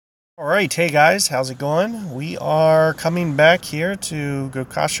Alright, hey guys, how's it going? We are coming back here to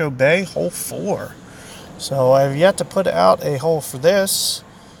Gokasho Bay, hole 4. So I've yet to put out a hole for this,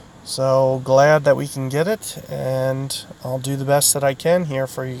 so glad that we can get it, and I'll do the best that I can here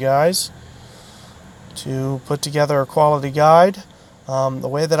for you guys to put together a quality guide. The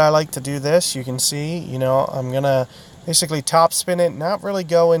way that I like to do this, you can see, I'm going to basically top spin it, not really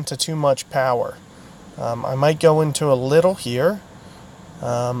go into too much power. I might go into a little here.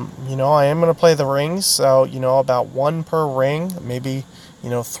 I am going to play the rings, so, about one per ring, maybe,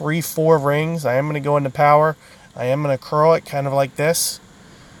 3-4 rings. I am going to go into power. I am going to curl it kind of like this.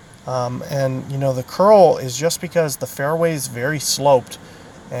 The curl is just because the fairway is very sloped,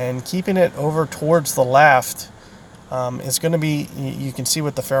 and keeping it over towards the left is going to be, you can see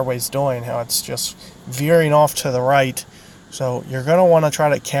what the fairway is doing, how it's just veering off to the right. So you're going to want to try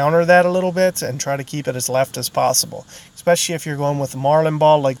to counter that a little bit and try to keep it as left as possible, especially if you're going with a marlin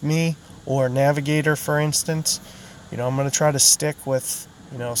ball like me or a navigator, for instance. I'm going to try to stick with,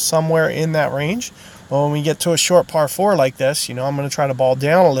 somewhere in that range. But when we get to a short par 4 like this, I'm going to try to ball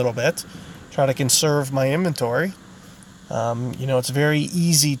down a little bit, try to conserve my inventory. It's very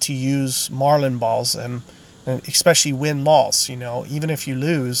easy to use marlin balls and especially win-loss. Even if you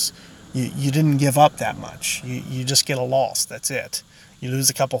lose, you didn't give up that much. You just get a loss. That's it. You lose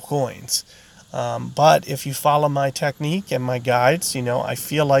a couple coins. But if you follow my technique and my guides, I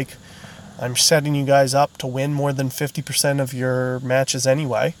feel like I'm setting you guys up to win more than 50% of your matches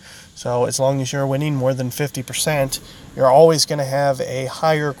anyway. So as long as you're winning more than 50%, you're always going to have a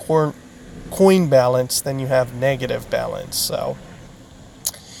higher coin balance than you have negative balance. So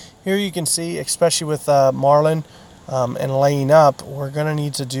here you can see, especially with marlin, and laying up, we're going to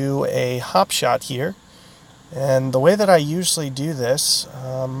need to do a hop shot here. And the way that I usually do this,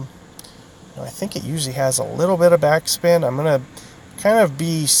 I think it usually has a little bit of backspin. I'm going to kind of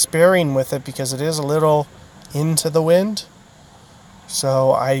be sparing with it because it is a little into the wind.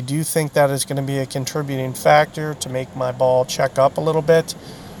 So I do think that is going to be a contributing factor to make my ball check up a little bit.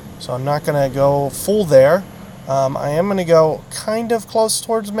 So I'm not going to go full there. I am going to go kind of close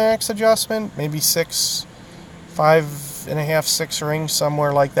towards max adjustment, maybe 5.5, 6 rings,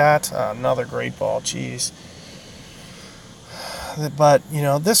 somewhere like that. Another great ball, geez. But,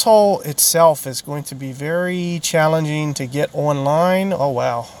 this hole itself is going to be very challenging to get online. Oh,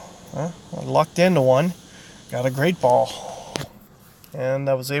 wow. I lucked into one. Got a great ball. And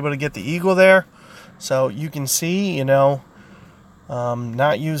I was able to get the eagle there. So you can see, not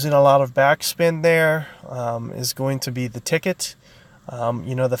using a lot of backspin there is going to be the ticket.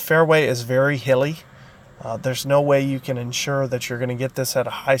 The fairway is very hilly. There's no way you can ensure that you're going to get this at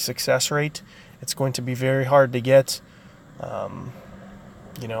a high success rate. It's going to be very hard to get.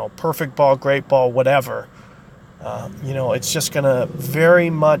 Perfect ball, great ball, whatever. It's just going to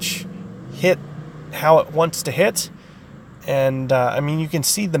very much hit how it wants to hit. And, you can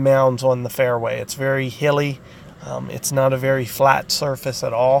see the mounds on the fairway. It's very hilly. It's not a very flat surface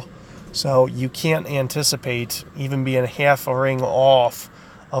at all. So you can't anticipate even being half a ring off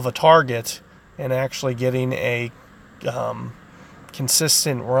of a target and actually getting a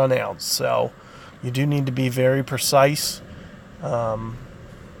consistent run out. So you do need to be very precise. And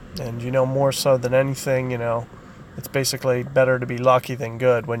more so than anything, it's basically better to be lucky than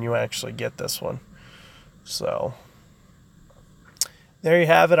good when you actually get this one. So there you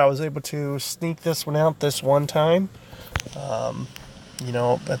have it. I was able to sneak this one out this one time.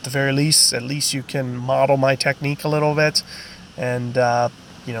 At the very least, at least you can model my technique a little bit and,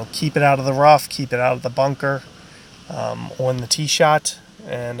 keep it out of the rough, keep it out of the bunker on the tee shot.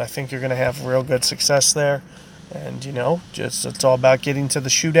 And I think you're going to have real good success there. And, it's all about getting to the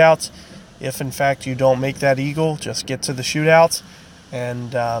shootout. If, in fact, you don't make that eagle, just get to the shootout.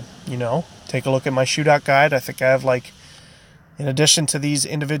 And, take a look at my shootout guide. I think I have, in addition to these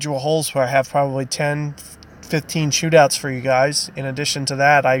individual holes where I have probably 10, 15 shootouts for you guys, in addition to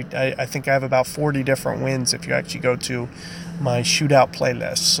that, I think I have about 40 different wins if you actually go to my shootout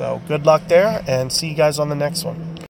playlist. So good luck there, and see you guys on the next one.